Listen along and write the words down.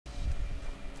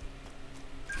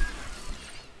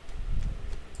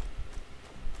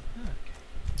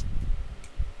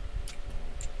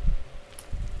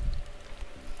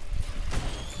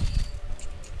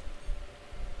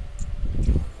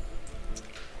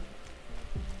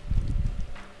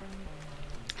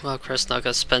Well, Chris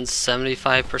Naga spends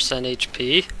 75%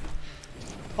 HP.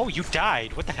 Oh, you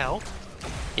died. What the hell?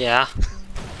 Yeah.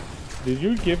 Did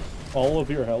you give all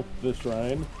of your health to the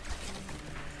shrine?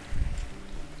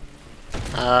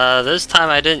 This time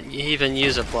I didn't even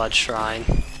use a blood shrine.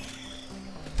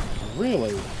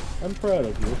 Really? I'm proud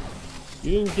of you.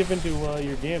 You didn't give into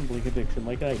your gambling addiction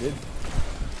like I did.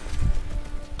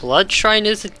 Blood shrine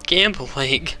isn't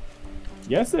gambling.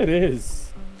 Yes, it is.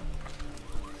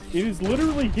 It is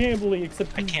literally gambling,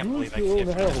 except I you can't lose believe I your own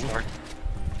can't health. anymore.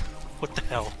 What the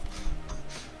hell?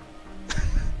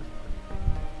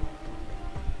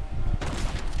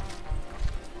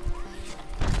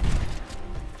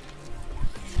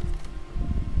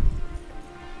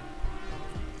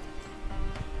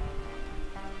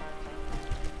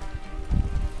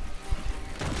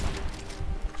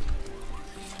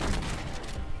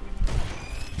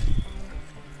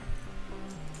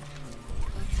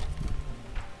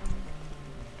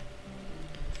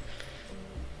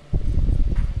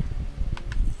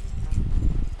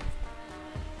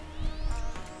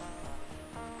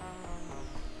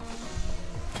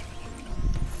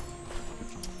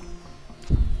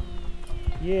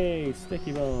 Yay,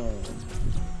 sticky bomb.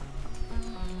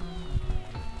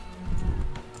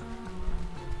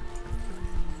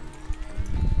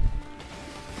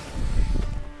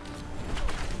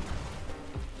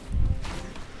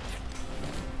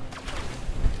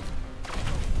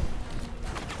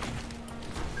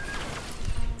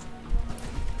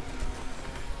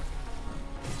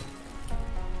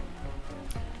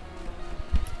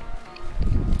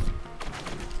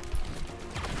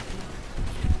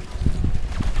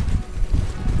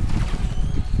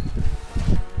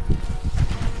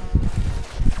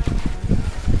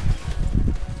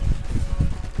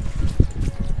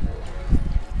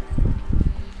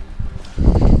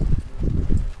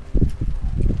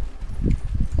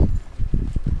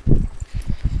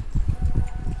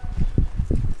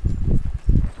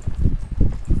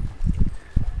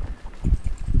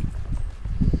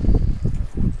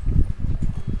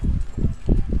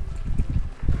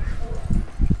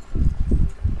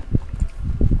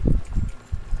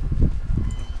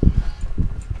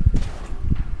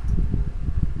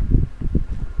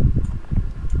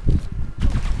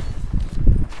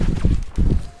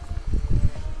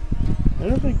 I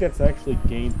don't think that's actually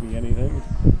gained me anything.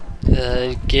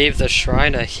 Gave the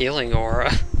shrine a healing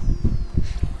aura.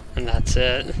 And that's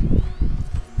it.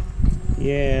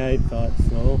 Yeah, I thought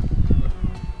so.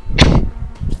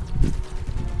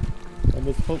 I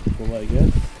was hopeful, I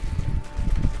guess.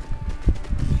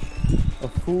 A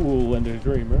fool and a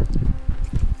dreamer.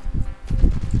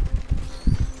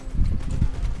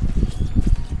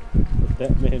 But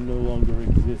that man no longer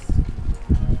exists.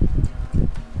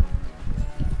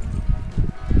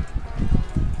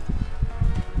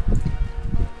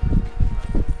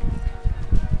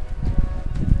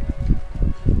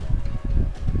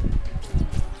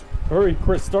 Hurry,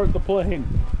 Chris, start the plane.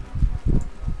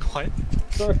 What?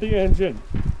 Start the engine.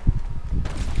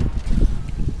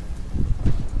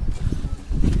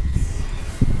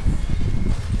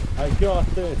 I got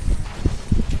this.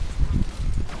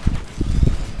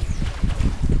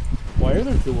 Why are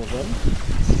there two of them?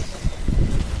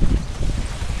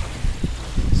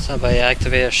 Somebody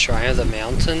activate a shrine of the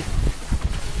mountain?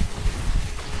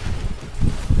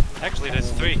 Actually,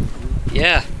 there's 3.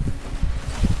 Yeah.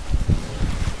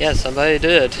 Yeah, somebody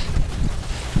did.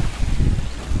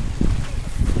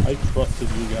 I trusted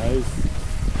you guys.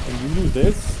 And you knew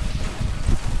this?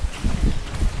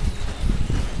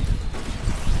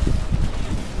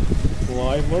 Well,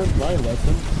 I learned my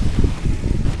lesson.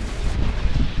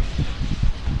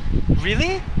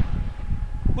 Really?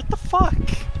 What the fuck?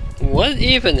 What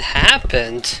even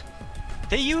happened?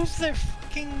 They use their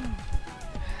fucking...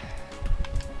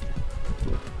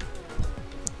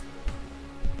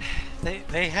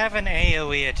 They have an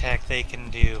AoE attack they can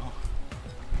do.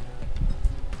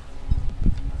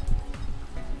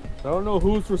 I don't know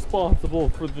who's responsible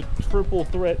for the triple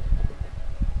threat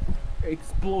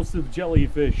explosive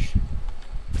jellyfish.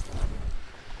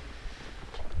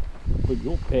 But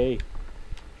you'll pay.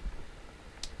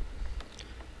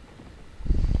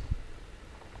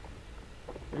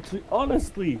 Actually,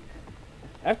 honestly,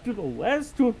 after the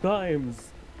last 2 times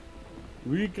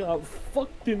we got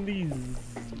fucked in these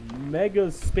mega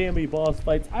spammy boss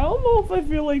fights, I don't know if I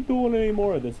feel like doing any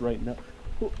more of this right now.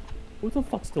 Who the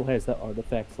fuck still has that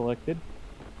artifact selected?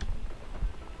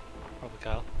 Probably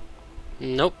Kyle.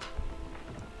 Nope.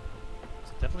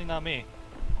 It's definitely not me.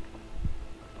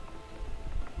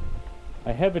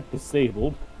 I have it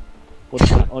disabled. But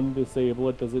if I undisable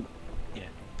it, does it? Yeah.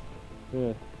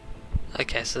 Yeah.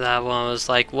 Okay, so that one was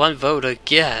like one vote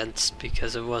against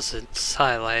because it wasn't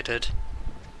highlighted.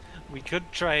 We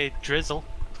could try Drizzle.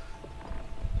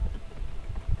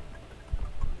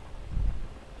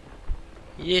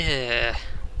 Yeah.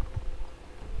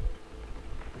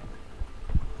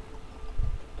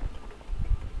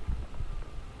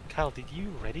 Kyle, did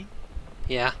you ready?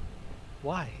 Yeah.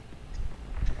 Why?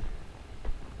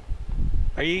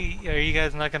 Are you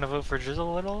guys not gonna vote for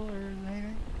Drizzle at all or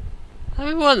anything? I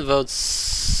mean, one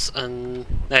vote's and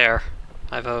there.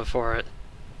 I voted for it.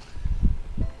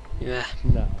 Yeah.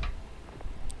 No.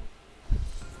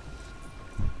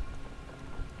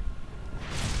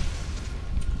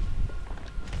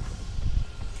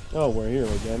 Oh, we're here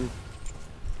again.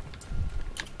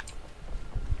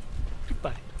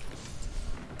 Goodbye.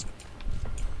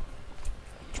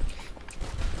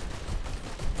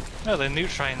 Oh, the new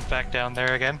shrine's back down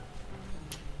there again.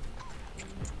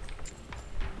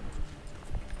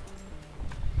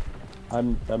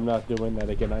 I'm not doing that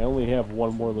again. I only have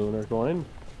one more lunar coin.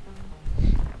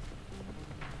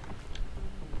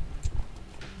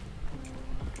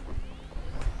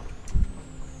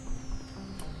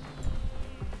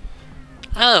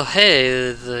 Oh,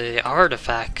 hey, the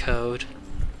artifact code.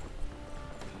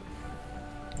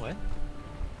 What?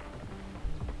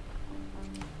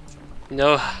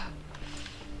 Know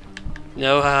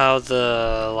how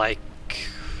the, like,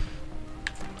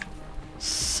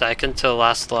 second to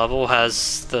last level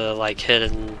has the, like,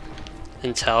 hidden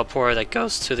teleport that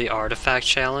goes to the artifact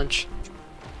challenge?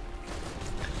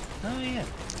 Oh yeah.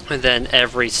 And then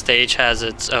every stage has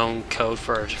its own code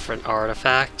for a different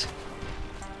artifact.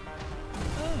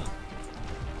 Oh.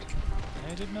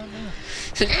 I did not know.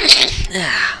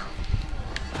 Yeah.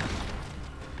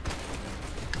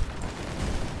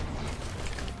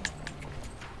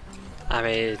 I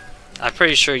mean, I'm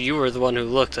pretty sure you were the one who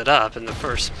looked it up in the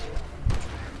first.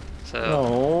 So.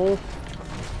 No.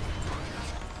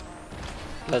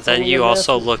 But then only you a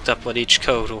also massive- looked up what each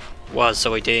code was,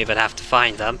 so we didn't even have to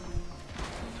find them.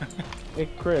 Hey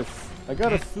Chris, I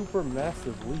got a super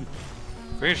massive leech.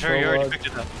 Pretty sure So, you already picked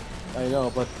it up. I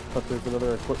know, but there's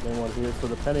another equipment one here, so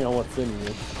depending on what's in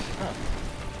here. Huh.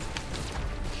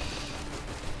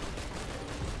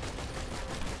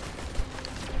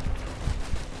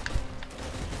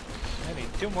 I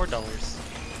need $2 more.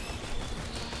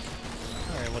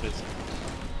 Alright, what is it?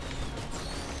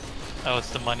 Oh,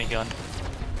 it's the money gun.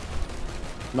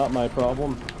 Not my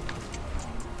problem.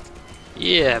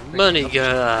 Yeah, money Drop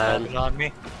gun. it on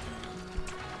me.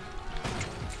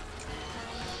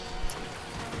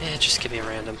 Yeah, just give me a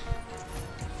random.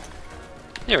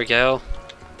 There we go.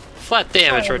 Flat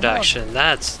damage Oh, reduction.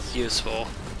 That's useful.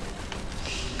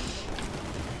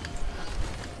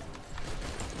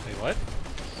 Wait, what?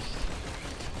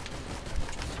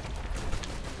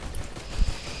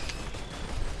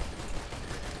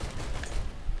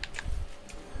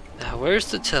 Now,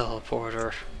 where's the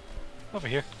teleporter? Over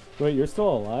here. Wait, you're still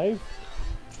alive?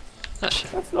 Oh,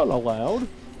 shit. That's not allowed.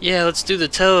 Yeah, let's do the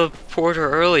teleporter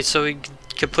early so we can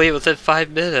complete it within 5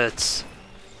 minutes.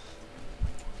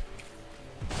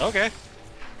 Okay.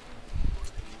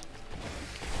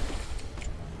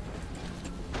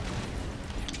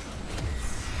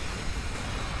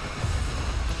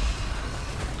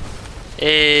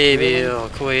 Hey, Bill,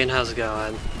 Queen, how's it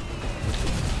going?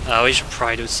 We should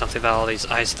probably do something about all these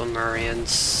Ice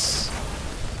Lemurians.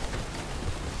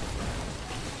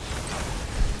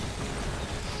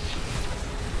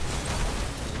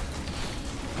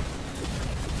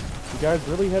 You guys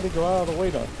really had to go out of the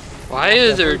way to. Why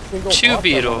are there Every single two boss I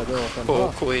beetle wanna deal with them, cool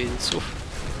huh? queens?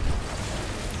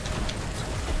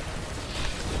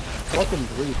 Fucking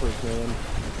Reapers, man.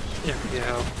 There we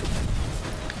go.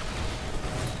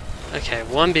 Okay,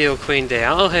 one beetle queen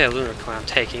down. Oh, hey, a lunar coin. I'm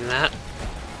taking that.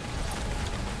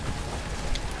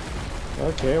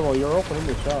 Okay, well you're opening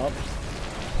the shop.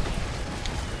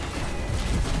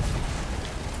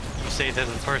 You say to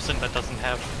the person that doesn't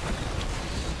have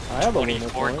I have a lunar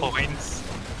 24 coin. coins.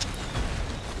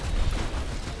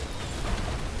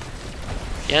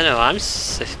 Yeah, no, I'm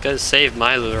gonna save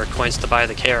my lunar coins to buy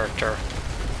the character.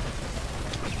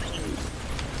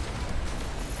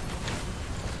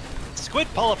 Squid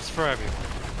polyps for everyone.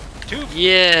 Two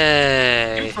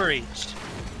Yay! for each.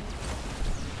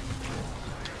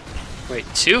 Wait,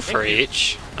 two for Thank you.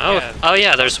 each? Oh, Yeah. oh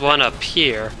yeah, there's one up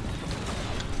here.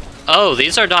 Oh,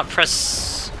 these are not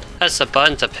press a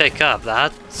button to pick up.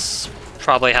 That's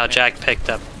probably how Jack picked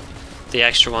up the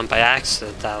extra one by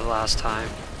accident that last time.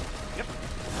 Yep.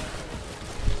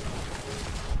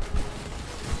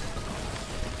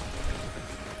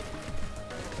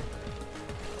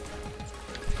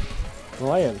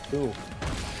 Well, I am too.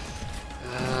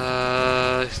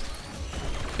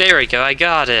 There we go, I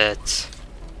got it.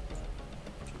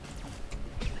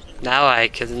 Now I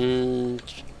can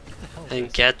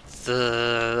and get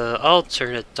the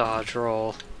alternate dodge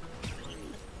roll.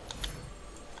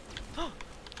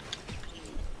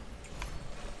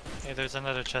 Hey, there's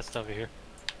another chest over here.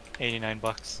 89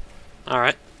 bucks.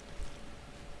 Alright.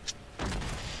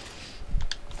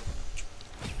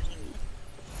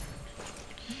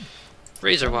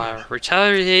 Razor wire.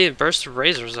 Retaliated burst of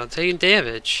razors on taking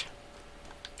damage.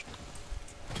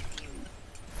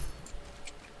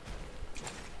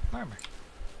 Armor.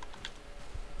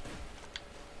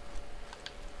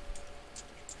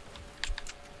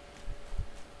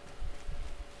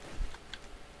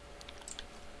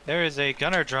 There is a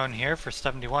gunner drone here for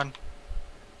 71.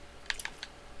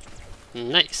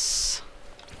 Nice.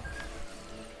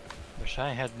 Wish I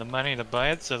had the money to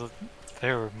buy it so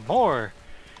there were more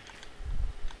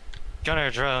gunner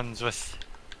drones with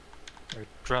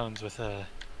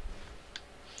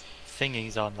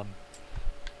thingies on them.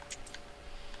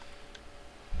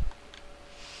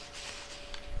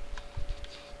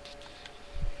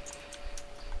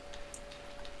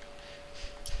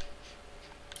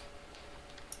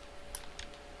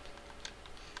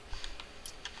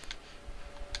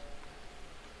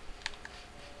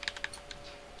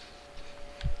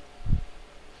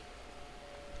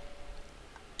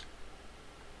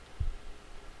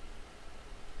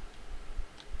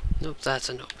 Nope, that's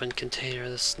an open container.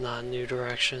 This is not a new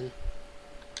direction.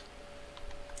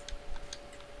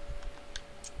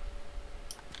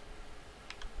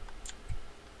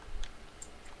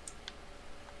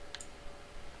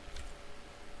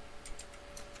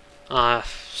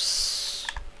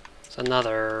 It's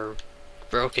another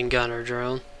broken gunner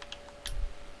drone.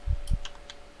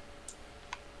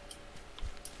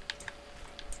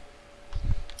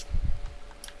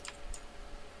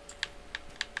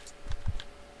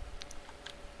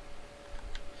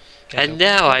 And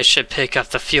now I should pick up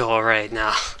the fuel right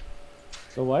now.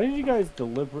 So why did you guys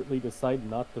deliberately decide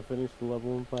not to finish the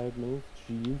level in 5 minutes?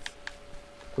 Jeez.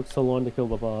 Took so long to kill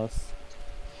the boss.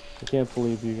 I can't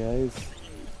believe you guys.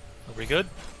 Are we good?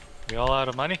 We all out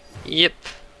of money? Yep.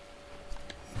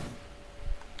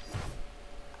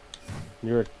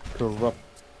 You're a corrupt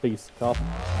space cop.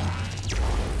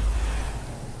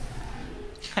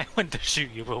 I went to shoot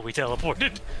you, but we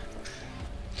teleported.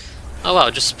 Oh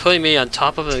wow, just putting me on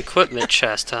top of an equipment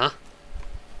chest, huh?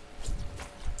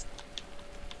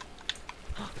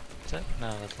 Is that? No,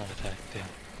 that's not attack. Damn.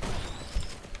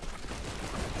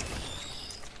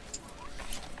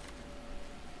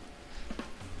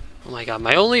 Oh my god,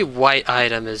 my only white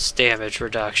item is damage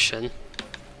reduction.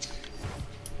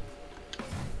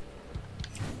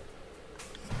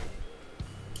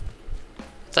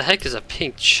 What the heck is a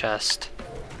pink chest?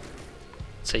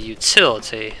 It's a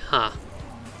utility, huh?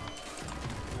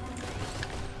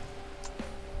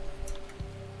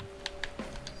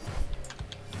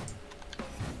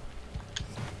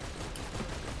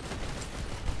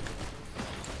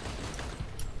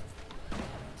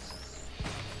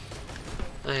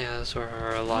 Oh yeah, those were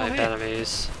our live hey.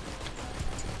 enemies.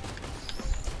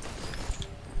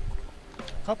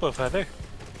 Hoppo feather.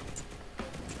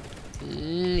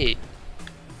 Neat.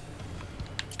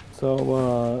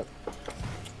 So,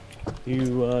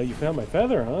 you found my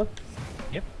feather, huh?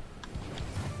 Yep.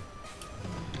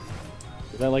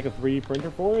 Is that like a 3D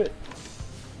printer for it?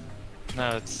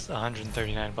 No, it's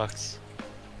 139 bucks.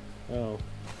 Oh.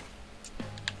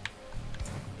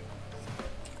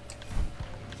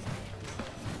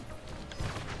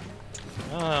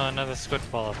 Oh, another squid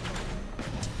polyp.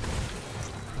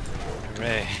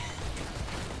 Hooray.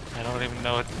 I don't even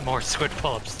know what more squid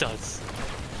polyps does.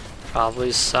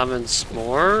 Probably summons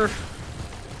more?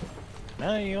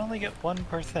 No, you only get one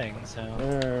per thing, so...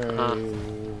 Alright,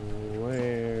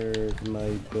 where's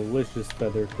my delicious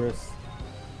feather, Chris?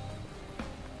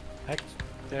 Heck,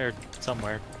 there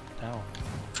somewhere. Oh.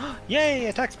 Yay,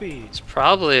 attack speed! It's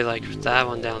probably like that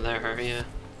one down there, yeah.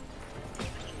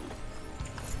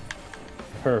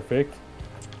 Perfect.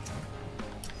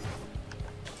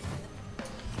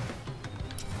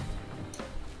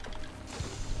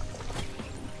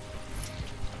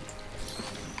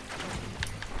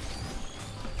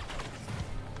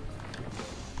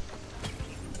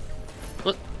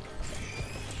 What?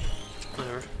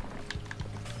 Whatever.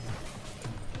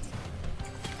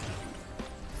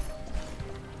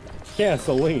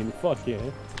 Gasoline, fuck yeah.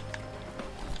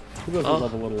 Who doesn't Oh.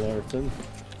 love a little arson?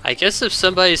 I guess if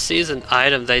somebody sees an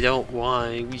item they don't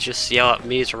want, you just yell at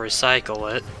me to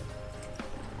recycle it.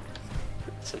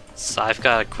 Since I've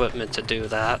got equipment to do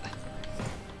that.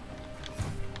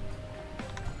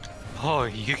 Oh,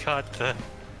 you got the...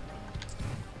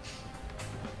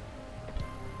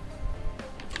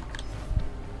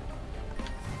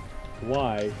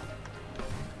 Why?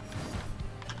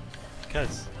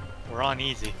 Because we're on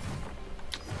easy.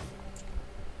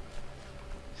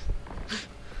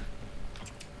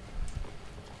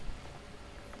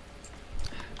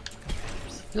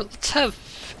 Let's have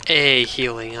a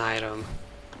healing item.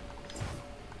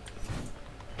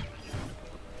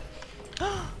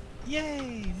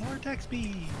 Yay! More attack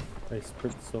speed! I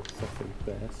sprint so fucking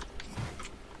fast.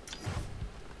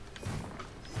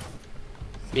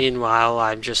 Meanwhile,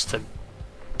 I'm just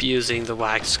abusing the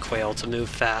wax quail to move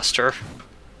faster.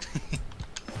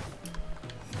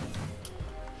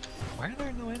 Why are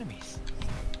there no enemies?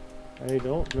 I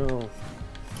don't know.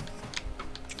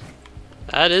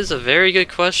 That is a very good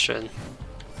question.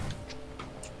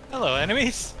 Hello,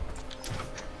 enemies!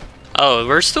 Oh,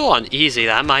 we're still on easy,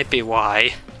 that might be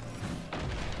why.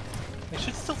 They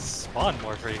should still spawn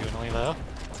more frequently, though.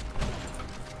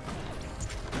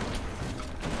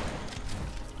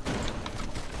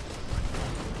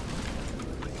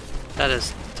 That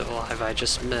is the live I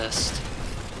just missed.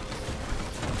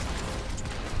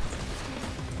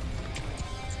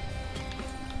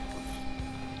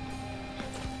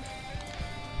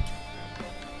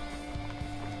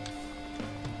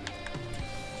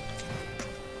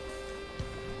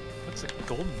 What's a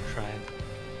golden shrine?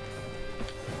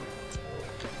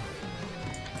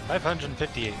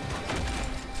 558.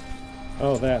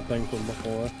 Oh, that thing from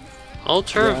before.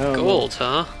 Altar Yeah, I of don't gold,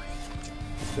 huh?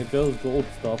 It does gold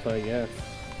stuff, I guess.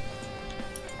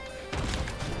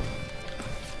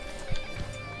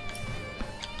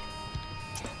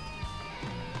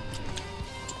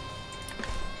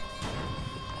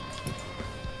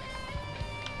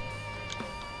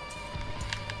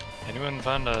 Anyone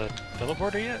found a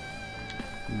teleporter yet?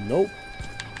 Nope.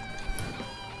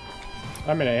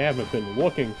 I mean, I haven't been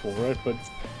looking for it, but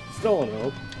still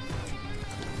no.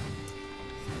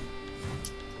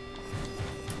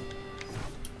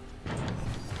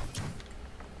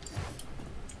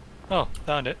 Oh,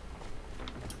 found it.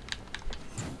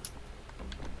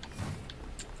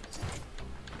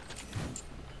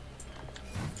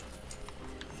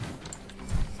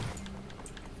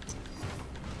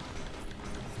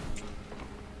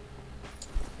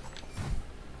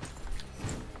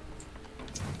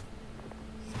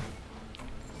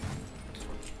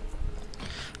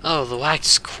 Oh, the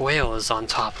wax quail is on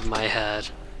top of my head.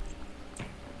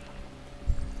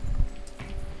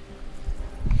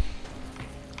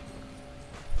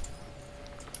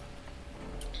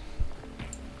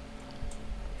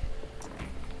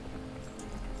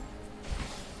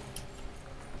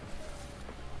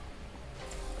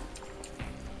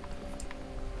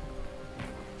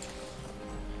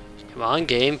 Come on,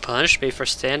 game, punish me for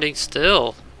standing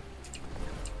still.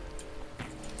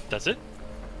 Does it?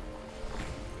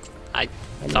 I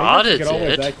I mean, thought I guess it you could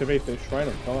always did. activate the Shrine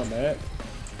of Combat.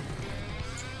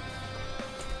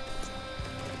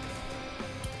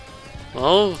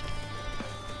 Well,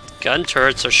 gun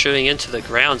turrets are shooting into the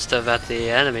ground instead of at the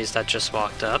enemies that just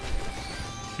walked up.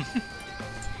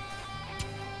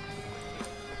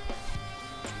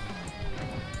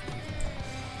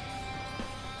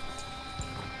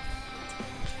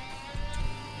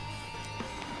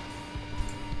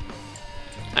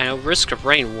 I know Risk of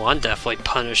Rain 1 definitely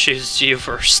punishes you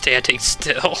for standing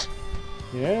still.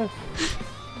 Yeah?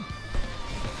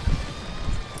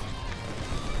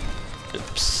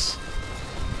 Oops.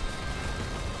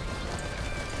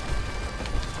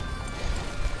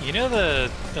 You know the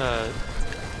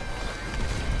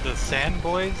sand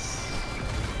boys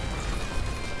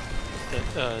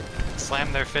that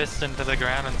slam their fists into the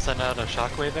ground and send out a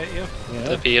shockwave at you? Yeah?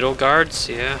 The beetle guards,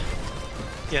 yeah.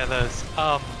 Yeah, those.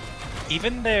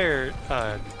 Even their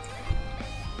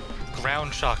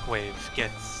ground shockwave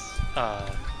gets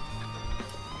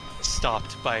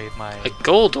stopped by my. A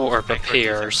gold orb my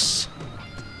appears.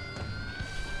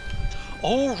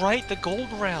 Oh right, the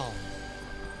gold realm.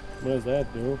 What does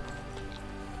that do?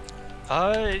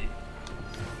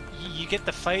 You get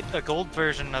to fight a gold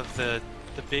version of the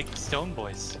big stone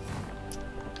boys.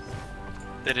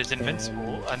 That is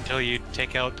invincible until you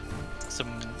take out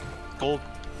some gold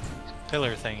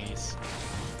pillar thingies.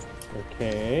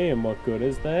 Okay, and what good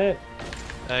is that?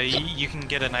 You can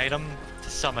get an item to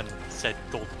summon said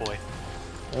gold boy.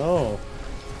 Oh,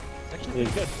 Actually,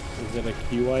 is, pretty is it a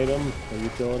Q item, a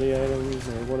utility item,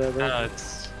 or whatever?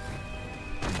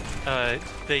 good.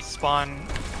 They spawn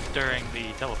during the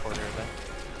teleporter event.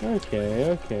 Okay,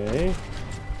 okay.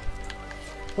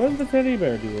 What does the teddy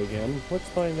bear do again? Let's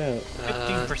find out.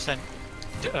 15%.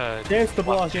 Chance to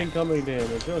block check. incoming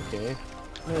damage, okay.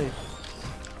 Nice.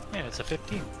 Yeah, it's a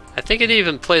 15. I think it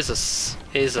even plays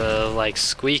a like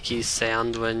squeaky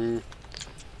sound when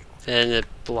And it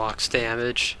blocks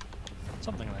damage.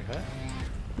 Something like that.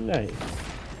 Nice.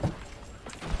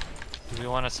 Do we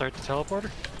want to start the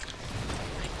teleporter?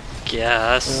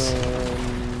 Guess.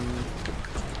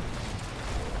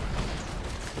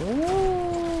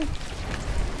 Well,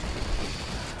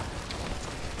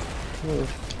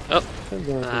 Oh, depends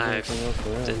on if I there's anything else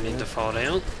around didn't mean here. to fall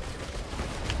down.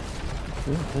 I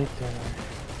don't think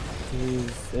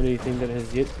there's anything that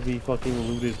has yet to be fucking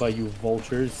looted by you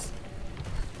vultures.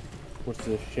 Which is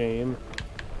a shame.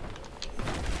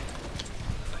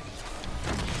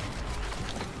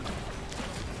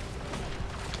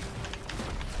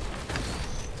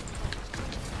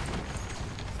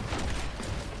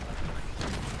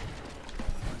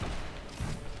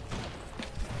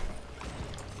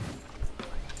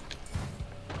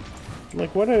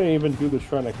 Like, why did I even do the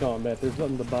Shrine of Combat? There's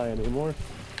nothing to buy anymore.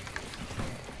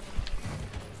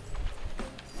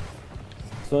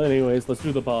 So anyways, let's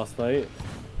do the boss fight.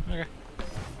 Okay.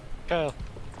 Kyle.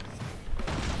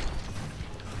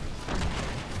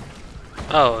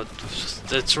 Oh,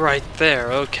 it's right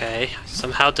there. Okay.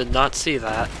 Somehow did not see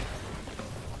that.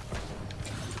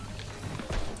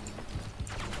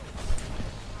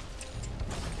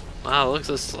 Wow, looks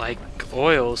just like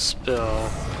oil spill.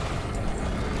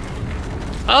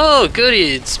 Oh,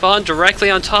 goody! It spawned directly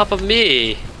on top of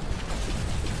me!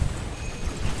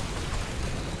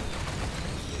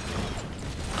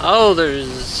 Oh,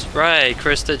 there's... Right,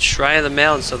 Chris did Shrine of the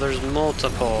Mountain, so there's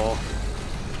multiple.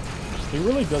 He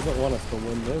really doesn't want us to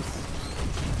win this.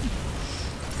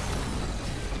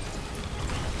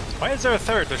 Why is there a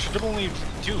third? There should have only been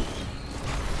 2.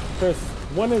 Chris,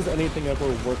 when has anything ever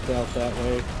worked out that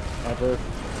way? Ever?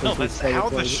 No, Since we that's started how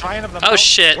the playing it? Shrine of the Oh, Mountain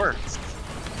shit. works.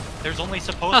 There's only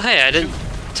supposed Oh, hey, I to be didn't 2.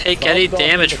 take Solve any the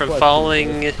damage from question,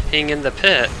 falling in the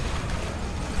pit.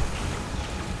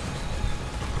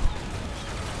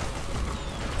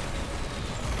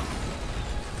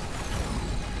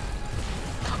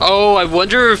 Oh, I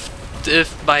wonder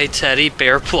if my teddy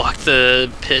bear blocked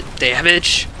the pit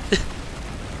damage.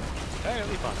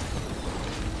 Entirely possible.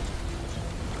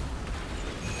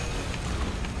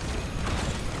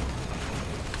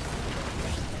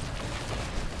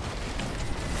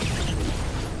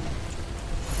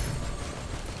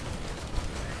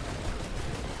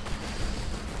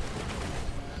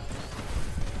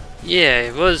 Yeah,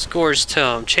 it was Gore's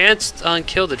Tome. Chance on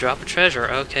kill to drop a treasure.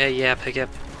 Okay, yeah, pick up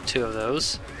 2 of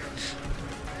those.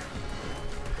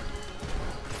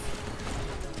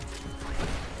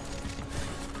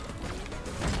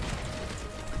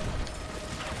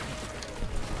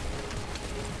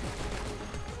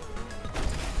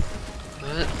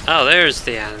 What? Oh, there's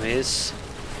the enemies.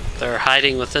 They're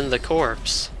hiding within the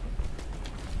corpse.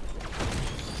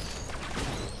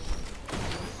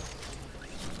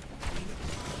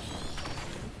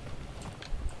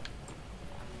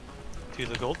 To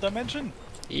the gold dimension?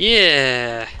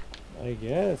 Yeah. I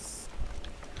guess.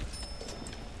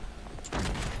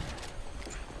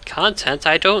 Content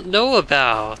I don't know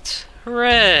about.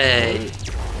 Hooray!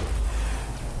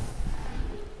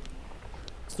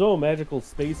 So, magical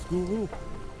space guru,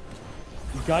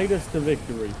 guide us to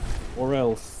victory, or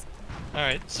else.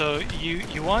 Alright, so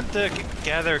you want to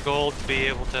gather gold to be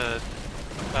able to,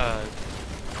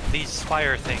 these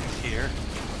spire things here.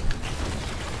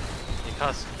 They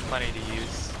cost money to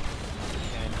use,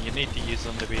 and you need to use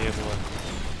them to be able to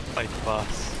fight the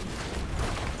boss.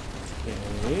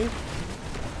 Okay.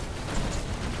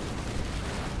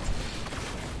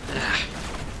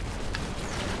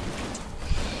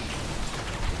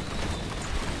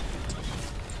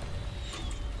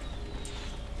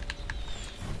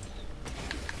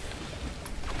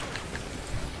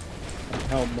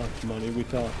 How much money we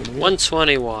talking here?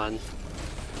 121.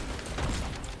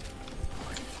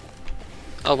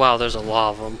 Oh wow, there's a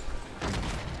lot of them.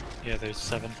 Yeah, there's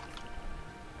 7.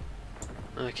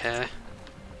 Okay.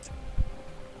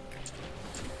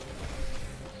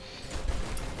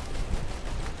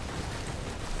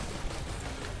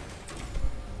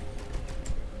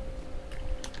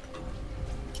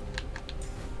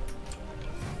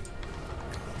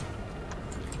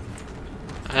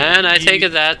 And I take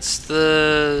it that's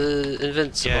the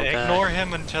invincible Yeah, guy. ignore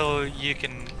him until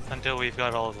we've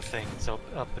got all the things up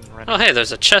and running. Oh hey,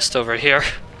 there's a chest over here.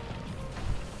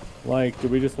 Like, do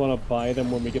we just want to buy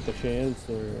them when we get the chance,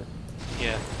 or?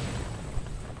 Yeah.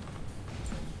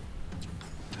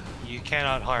 You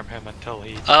cannot harm him until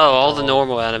he... Oh, all the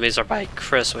normal enemies are by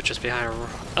Chris, which is behind a...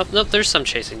 Oh, nope, there's some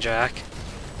chasing Jack.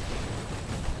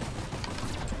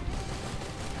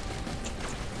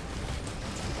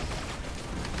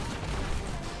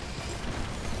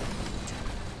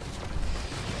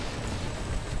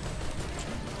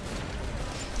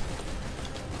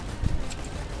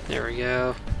 There we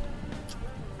go.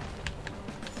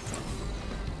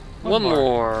 One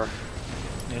more.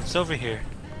 It's over here.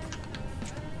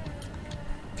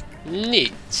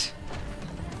 Neat.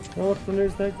 How much one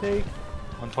is that take?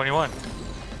 121.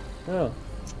 Oh.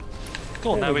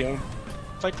 Cool, There now we we go.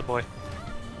 can fight the boy.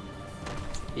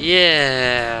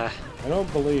 Yeah. I don't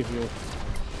believe you.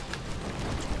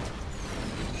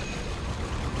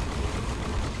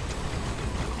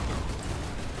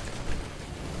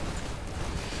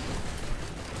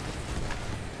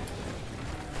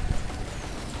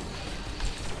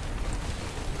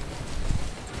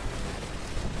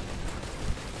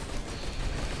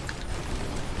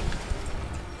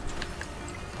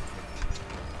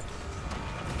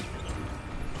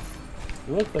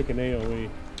 It looks like an AoE.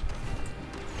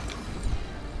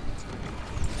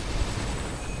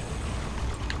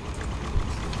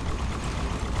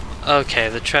 Okay,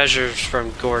 the treasures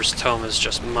from Gore's Tome is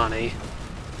just money.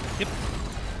 Yep.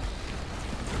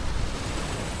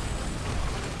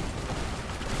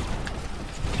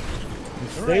 You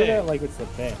say Hooray. that like it's a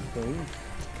bad thing.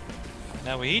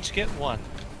 Now we each get one.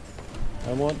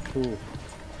 I want two.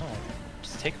 Oh,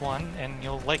 just take one and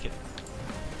you'll like it.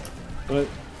 But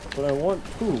I want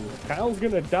two. Kyle's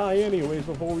gonna die anyways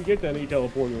before we get to any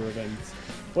teleporter events.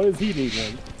 What does he need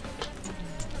one?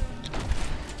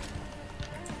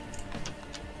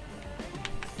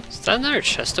 Is that another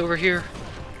chest over here?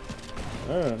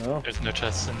 I don't know. There's no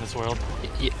chests in this world.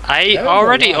 I That is a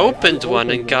already lie. opened I one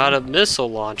opened and got one. a missile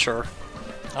launcher.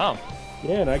 Oh,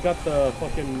 Yeah, and I got the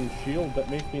fucking shield that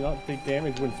makes me not take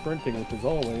damage when sprinting, which is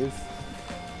always.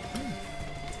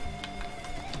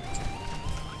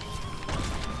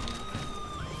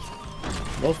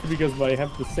 Mostly because I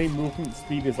have the same movement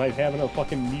speed as I have in a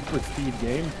fucking Need for Speed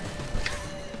game.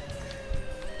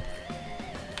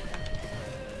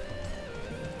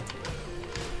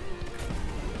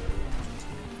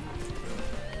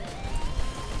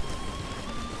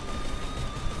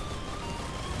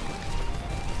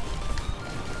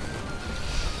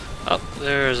 Oh,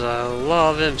 there's a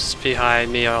lot of imps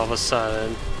behind me all of a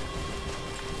sudden.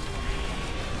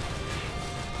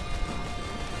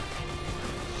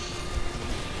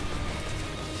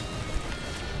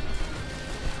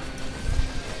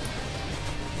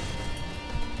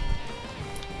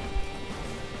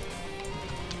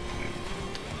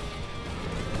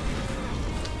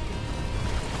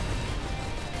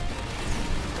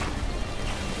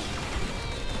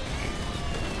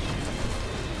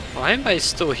 Why am I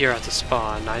still here at the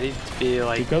spawn? I need to be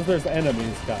like... Because there's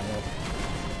enemies, Kyle.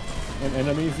 And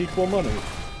enemies equal money.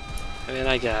 I mean,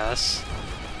 I guess.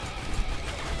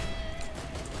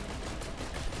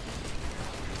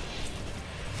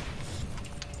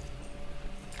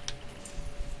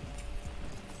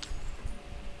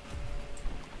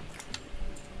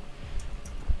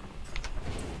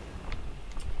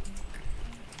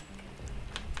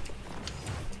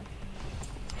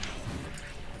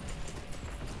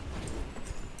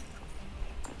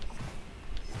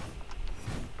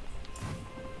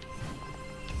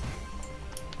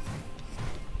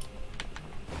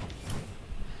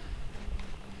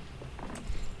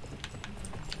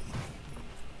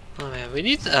 Oh man, we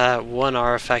need one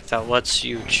artifact that lets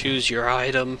you choose your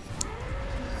item.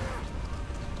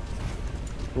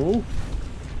 Ooh.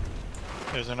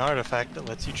 there's an artifact that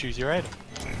lets you choose your item.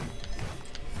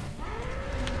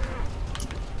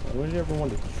 Why would you ever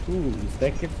want to choose?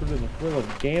 That gets rid of the thrill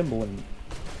of gambling.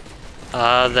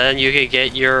 Then you could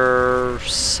get your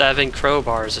 7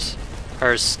 crowbars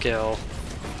per skill.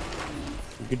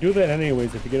 You could do that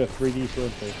anyways if you get a 3D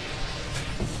printer.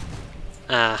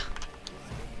 Ah.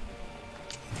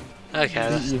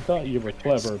 Okay. You thought you were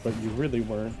clever, but you really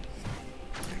weren't.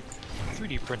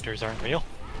 3D printers aren't real.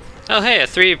 Oh hey, a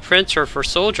 3D printer for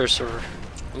soldiers or...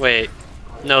 Wait.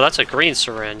 No, that's a green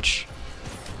syringe.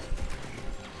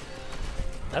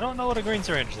 I don't know what a green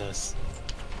syringe is.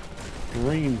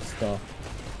 Green stuff.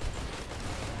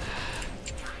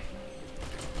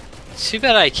 Too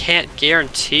bad I can't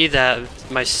guarantee that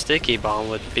my sticky bomb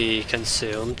would be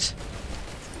consumed.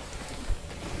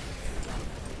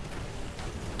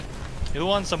 Who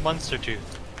wants a monster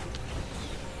tooth?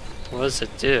 What does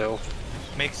it do?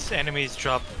 Makes enemies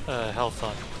drop health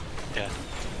on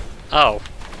death. Oh.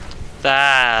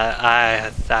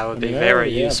 That would be I very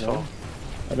already have useful. one.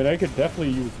 I mean, I could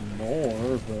definitely use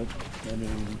more, but, I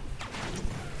mean...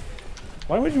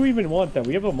 Why would you even want that?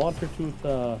 We have a monster tooth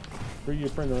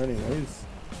 3D printer anyways.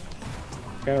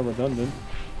 Kind of redundant.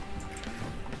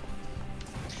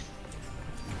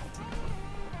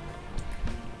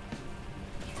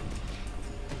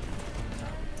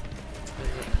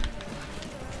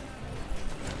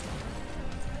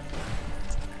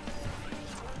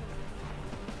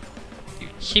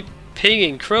 keep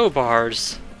pinging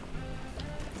crowbars.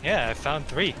 Yeah, I found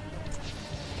 3.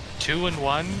 2 and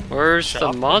 1. Where's shop.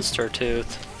 the monster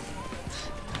tooth?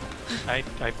 I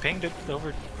pinged it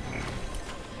over.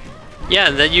 Yeah,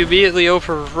 and then you immediately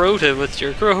overrode it with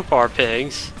your crowbar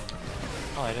pings.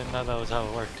 Oh, I didn't know that was how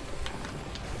it worked.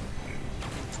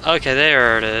 Okay,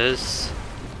 there it is.